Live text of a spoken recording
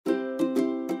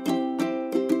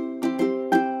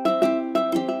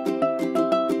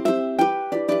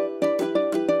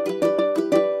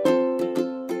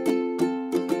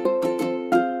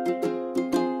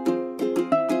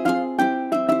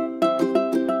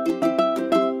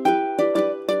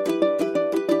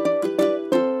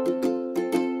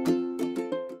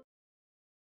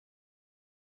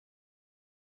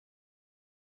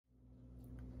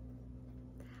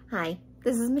Hi,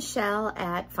 this is Michelle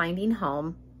at Finding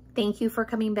Home. Thank you for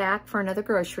coming back for another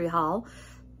grocery haul.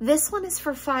 This one is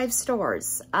for 5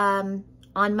 stores. On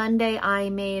Monday,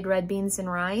 I made red beans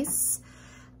and rice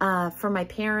for my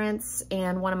parents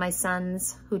and one of my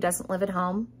sons who doesn't live at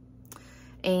home.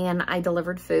 And I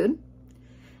delivered food.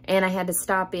 And I had to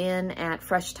stop in at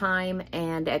Fresh Thyme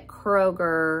and at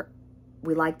Kroger.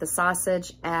 We like the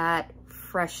sausage at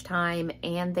Fresh Thyme,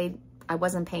 and I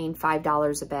wasn't paying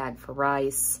 $5 a bag for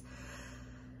rice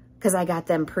because I got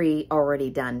them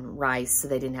already done rice, so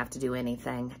they didn't have to do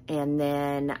anything. And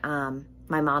then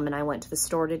my mom and I went to the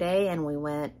store today, and we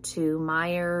went to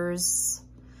Meijer's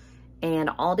and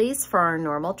ALDI's for our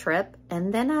normal trip.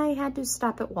 And then I had to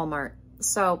stop at Walmart.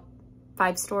 So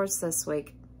 5 stores this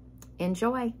week.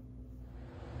 Enjoy.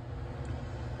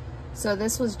 So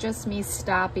this was just me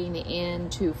stopping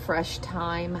into Fresh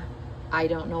Thyme. I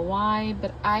don't know why,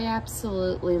 but I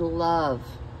absolutely love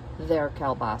their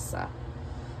kielbasa.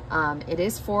 It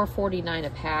is $4.49 a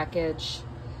package,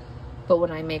 but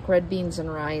when I make red beans and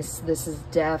rice, this is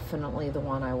definitely the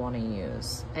one I want to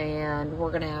use. And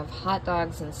we're going to have hot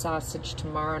dogs and sausage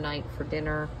tomorrow night for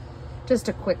dinner. Just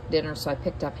a quick dinner, so I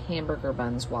picked up hamburger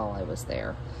buns while I was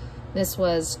there. This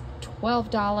was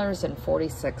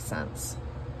 $12.46.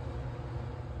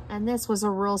 And this was a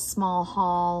real small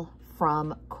haul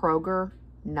from Kroger,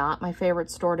 not my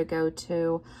favorite store to go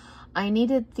to. I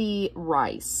needed the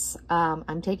rice.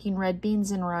 I'm taking red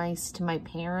beans and rice to my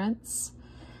parents,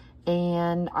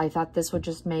 and I thought this would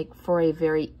just make for a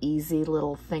very easy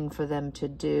little thing for them to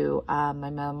do. My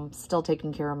mom's still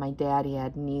taking care of my dad. He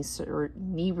had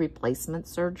knee replacement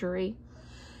surgery.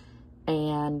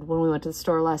 And when we went to the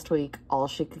store last week, all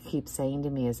she could keep saying to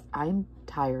me is, I'm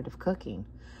tired of cooking.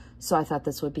 So I thought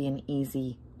this would be an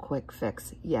easy, quick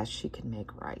fix. Yes, she can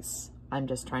make rice. I'm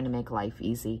just trying to make life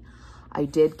easy. I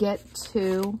did get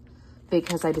 2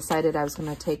 because I decided I was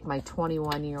going to take my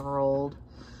 21-year-old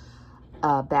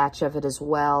batch of it as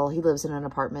well. He lives in an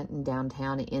apartment in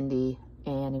downtown Indy,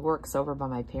 and he works over by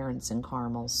my parents in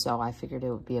Carmel. So I figured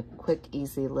it would be a quick,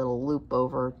 easy little loop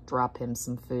over, drop him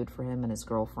some food for him and his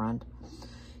girlfriend.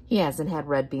 He hasn't had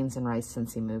red beans and rice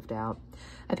since he moved out.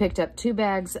 I picked up 2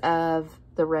 bags of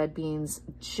the red beans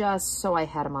just so I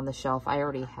had them on the shelf. I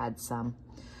already had some.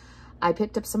 I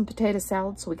picked up some potato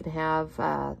salad so we can have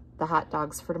the hot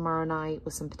dogs for tomorrow night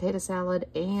with some potato salad.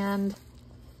 And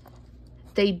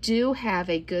they do have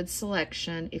a good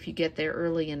selection, if you get there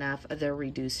early enough, of their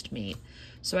reduced meat.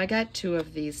 So I got 2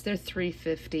 of these. They're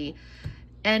 $3.50.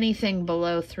 Anything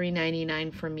below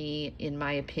 $3.99 for me, in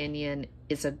my opinion,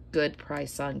 is a good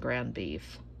price on ground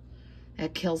beef.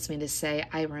 It kills me to say,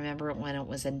 I remember when it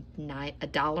was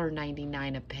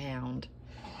 $1.99 a pound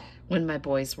when my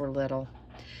boys were little.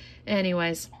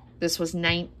 Anyways, this was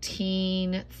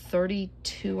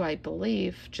 $19.32, I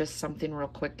believe. Just something real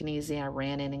quick and easy. I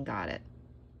ran in and got it.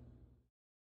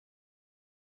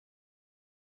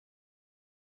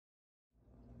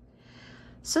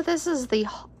 So this is the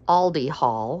ALDI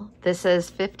haul. This is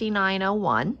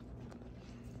 $59.01.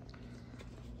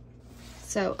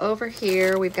 So over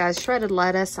here, we've got shredded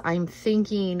lettuce. I'm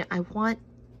thinking I want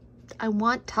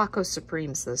taco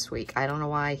supremes this week. I don't know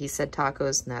why he said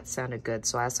tacos and that sounded good.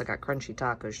 So I also got crunchy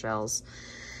taco shells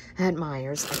at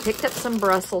Meijer's. I picked up some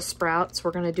Brussels sprouts.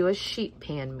 We're going to do a sheet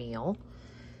pan meal.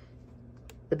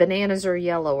 The bananas are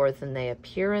yellower than they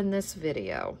appear in this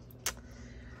video.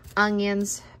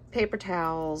 Onions, paper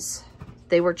towels.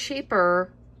 They were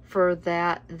cheaper for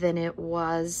that than it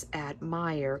was at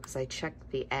Meijer because I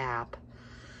checked the app.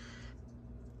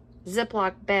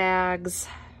 Ziploc bags,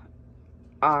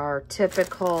 our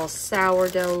typical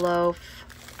sourdough loaf.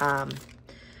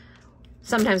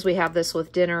 Sometimes we have this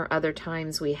with dinner. Other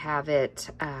times we have it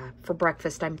for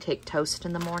breakfast. I take toast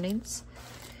in the mornings.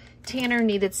 Tanner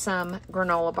needed some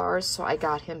granola bars, so I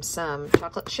got him some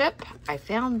chocolate chip. I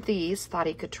found these, thought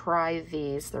he could try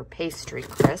these. They're pastry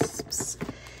crisps.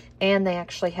 And they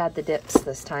actually had the dips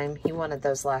this time. He wanted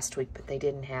those last week, but they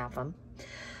didn't have them.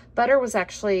 Butter was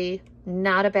actually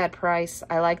not a bad price.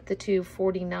 I liked the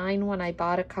 $2.49 when I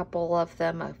bought a couple of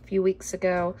them a few weeks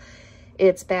ago.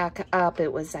 It's back up.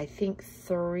 It was, I think,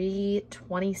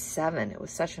 $3.27. It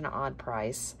was such an odd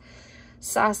price.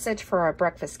 Sausage for our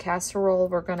breakfast casserole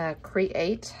we're going to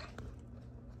create.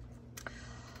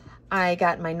 I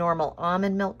got my normal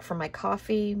almond milk for my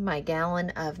coffee, my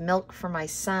gallon of milk for my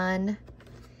son.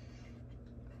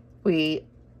 We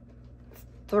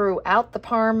threw out the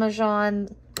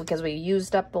Parmesan because we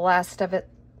used up the last of it.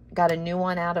 Got a new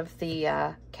one out of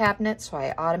the cabinet, so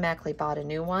I automatically bought a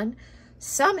new one.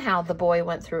 Somehow the boy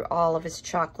went through all of his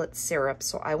chocolate syrup,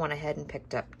 so I went ahead and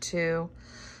picked up 2.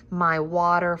 my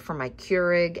water for my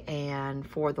Keurig and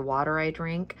for the water I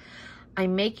drink.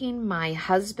 I'm making my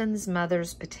husband's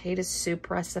mother's potato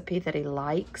soup recipe that he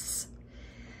likes.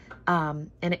 And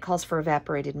it calls for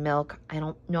evaporated milk. I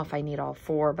don't know if I need all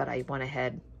 4, but I went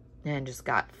ahead and just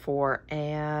got 4.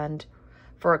 And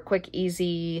for a quick,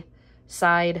 easy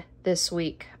side this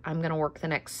week, I'm going to work the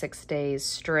next 6 days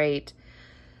straight.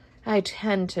 I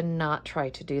tend to not try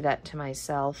to do that to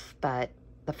myself, but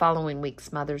the following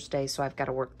week's Mother's Day, so I've got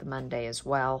to work the Monday as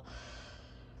well.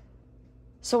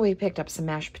 So we picked up some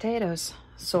mashed potatoes.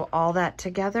 So all that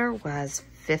together was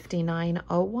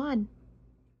 $59.01.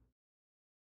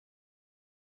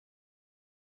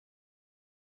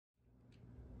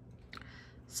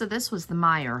 So this was the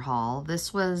Meijer haul.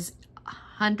 This was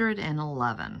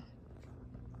 $111.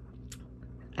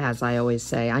 As I always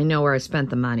say, I know where I spent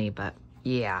the money, but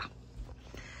yeah.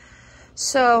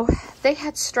 So they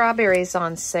had strawberries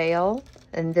on sale,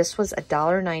 and this was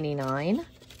 $1.99,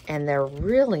 and they're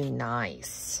really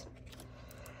nice.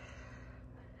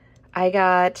 I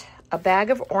got a bag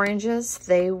of oranges.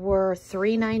 They were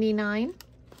 $3.99.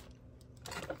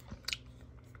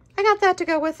 I got that to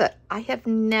go with it. I have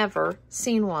never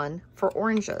seen one for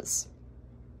oranges.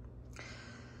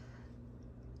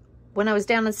 When I was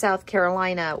down in South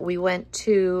Carolina, we went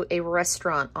to a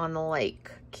restaurant on the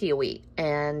lake, Kiwi,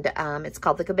 and it's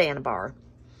called the Cabana Bar.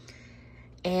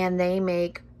 And they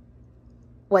make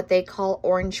what they call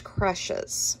orange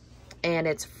crushes. And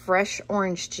it's fresh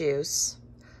orange juice,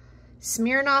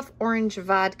 Smirnoff orange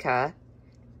vodka,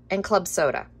 and club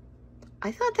soda.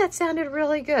 I thought that sounded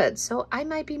really good, so I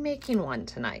might be making one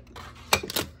tonight.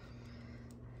 The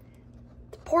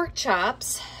pork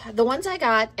chops, the ones I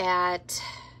got at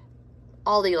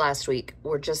ALDI last week,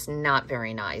 were just not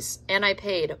very nice. And I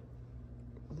paid,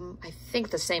 I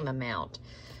think, the same amount.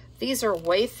 These are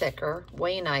way thicker,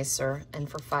 way nicer, and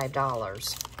for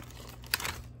 $5.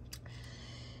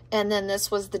 And then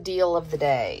this was the deal of the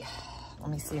day.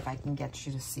 Let me see if I can get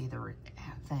you to see the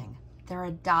thing. They're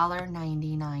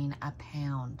 $1.99 a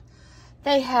pound.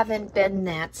 They haven't been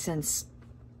that since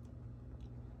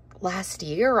last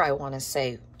year, I want to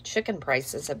say. Chicken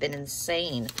prices have been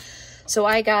insane. So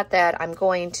I got that. I'm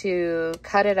going to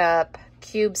cut it up,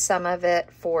 cube some of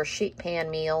it for sheet pan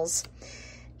meals,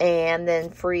 and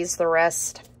then freeze the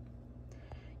rest.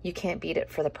 You can't beat it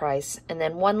for the price. And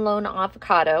then 1 lone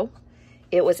avocado.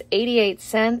 It was 88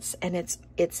 cents, and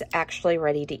it's actually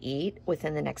ready to eat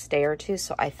within the next day or two.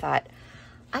 So I thought,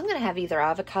 I'm going to have either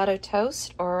avocado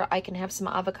toast or I can have some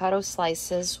avocado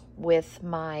slices with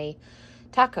my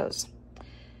tacos.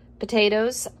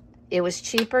 Potatoes, it was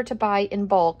cheaper to buy in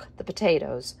bulk, the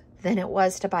potatoes, than it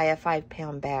was to buy a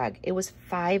 5-pound bag. It was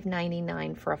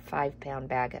 $5.99 for a 5-pound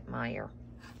bag at Meijer.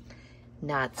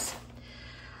 Nuts.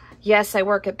 Yes, I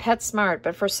work at PetSmart,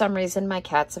 but for some reason my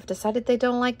cats have decided they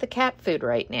don't like the cat food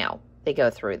right now. They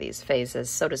go through these phases.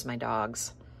 So does my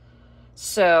dogs.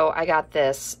 So I got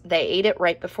this. They ate it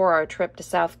right before our trip to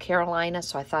South Carolina,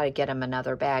 so I thought I'd get them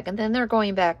another bag. And then they're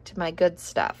going back to my good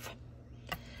stuff.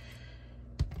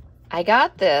 I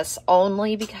got this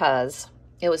only because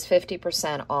it was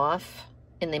 50% off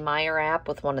in the Meijer app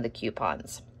with one of the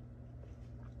coupons.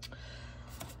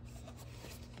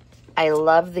 I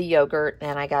love the yogurt,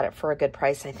 and I got it for a good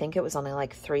price. I think it was only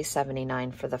like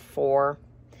 $3.79 for the 4.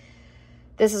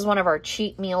 This is one of our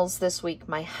cheat meals this week.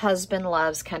 My husband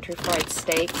loves country fried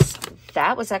steaks.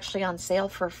 That was actually on sale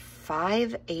for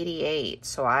 $5.88.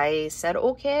 So I said,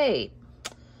 okay.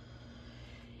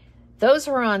 Those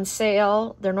were on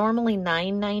sale. They're normally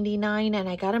 $9.99, and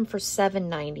I got them for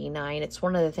 $7.99. It's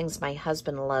one of the things my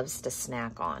husband loves to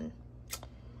snack on.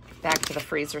 Back to the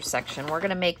freezer section. We're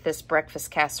going to make this breakfast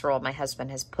casserole my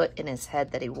husband has put in his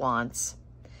head that he wants.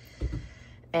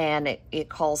 And it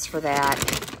calls for that.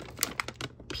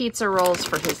 Pizza rolls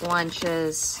for his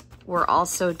lunches. We're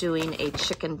also doing a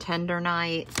chicken tender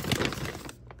night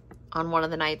on one of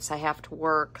the nights I have to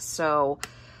work. So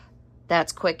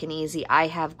that's quick and easy. I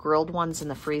have grilled ones in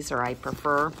the freezer I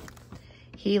prefer.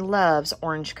 He loves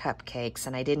orange cupcakes,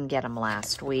 and I didn't get them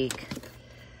last week.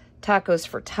 Tacos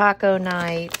for taco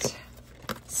night,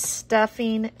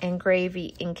 stuffing and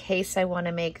gravy in case I want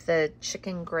to make the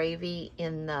chicken gravy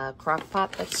in the crock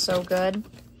pot. That's so good.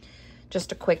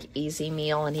 Just a quick, easy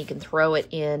meal, and he can throw it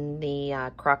in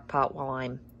the crock pot while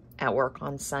I'm at work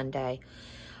on Sunday.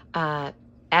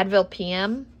 Advil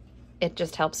PM, it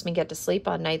just helps me get to sleep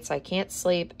on nights I can't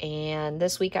sleep, and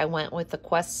this week I went with the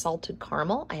Quest Salted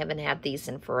Caramel. I haven't had these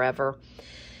in forever,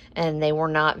 and they were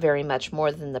not very much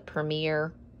more than the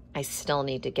Premier. I still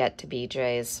need to get to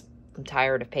BJ's. I'm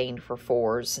tired of paying for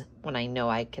 4s when I know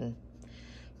I can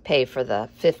pay for the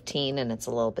 15 and it's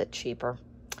a little bit cheaper.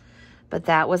 But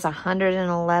that was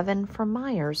 $111 from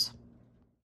Meijers.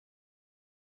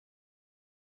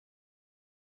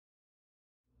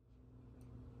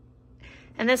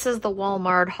 And this is the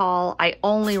Walmart haul. I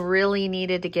only really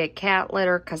needed to get cat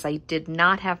litter because I did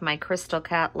not have my crystal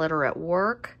cat litter at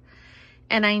work.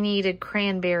 And I needed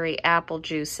cranberry apple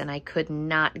juice, and I could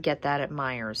not get that at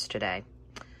Meijers today.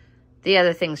 The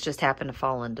other things just happened to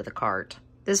fall into the cart.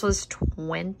 This was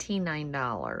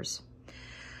 $29.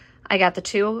 I got the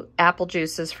 2 apple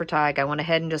juices for Thyme. I went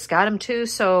ahead and just got him 2,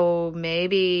 so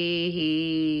maybe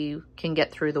he can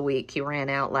get through the week. He ran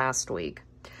out last week.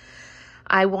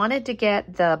 I wanted to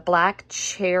get the black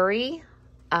cherry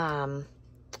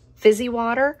fizzy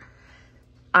water.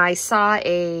 I saw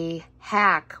a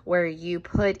hack where you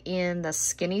put in the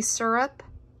skinny syrup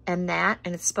and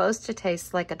it's supposed to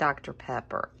taste like a Dr.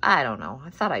 Pepper. I don't know. I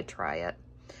thought I'd try it.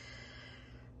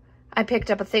 I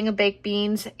picked up a thing of baked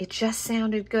beans. It just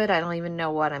sounded good. I don't even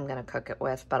know what I'm going to cook it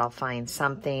with, but I'll find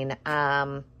something.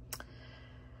 My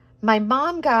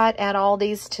mom got at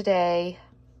Aldi's today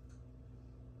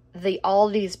the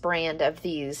Aldi's brand of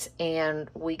these, and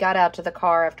we got out to the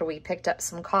car after we picked up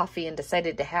some coffee and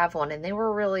decided to have one, and they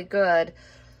were really good.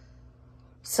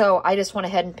 So I just went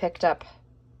ahead and picked up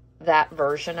that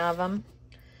version of them.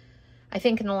 I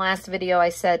think in the last video I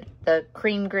said the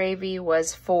cream gravy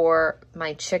was for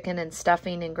my chicken and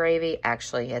stuffing and gravy.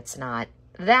 Actually, it's not.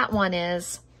 That one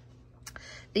is.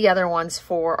 The other one's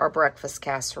for our breakfast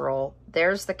casserole.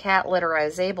 There's the cat litter I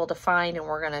was able to find, and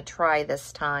we're going to try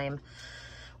this time.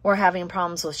 We're having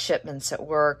problems with shipments at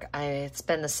work. It's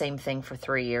been the same thing for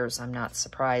 3 years. I'm not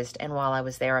surprised. And while I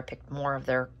was there, I picked more of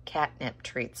their catnip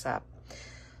treats up.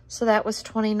 So that was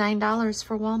 $29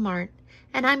 for Walmart.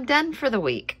 And I'm done for the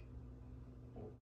week.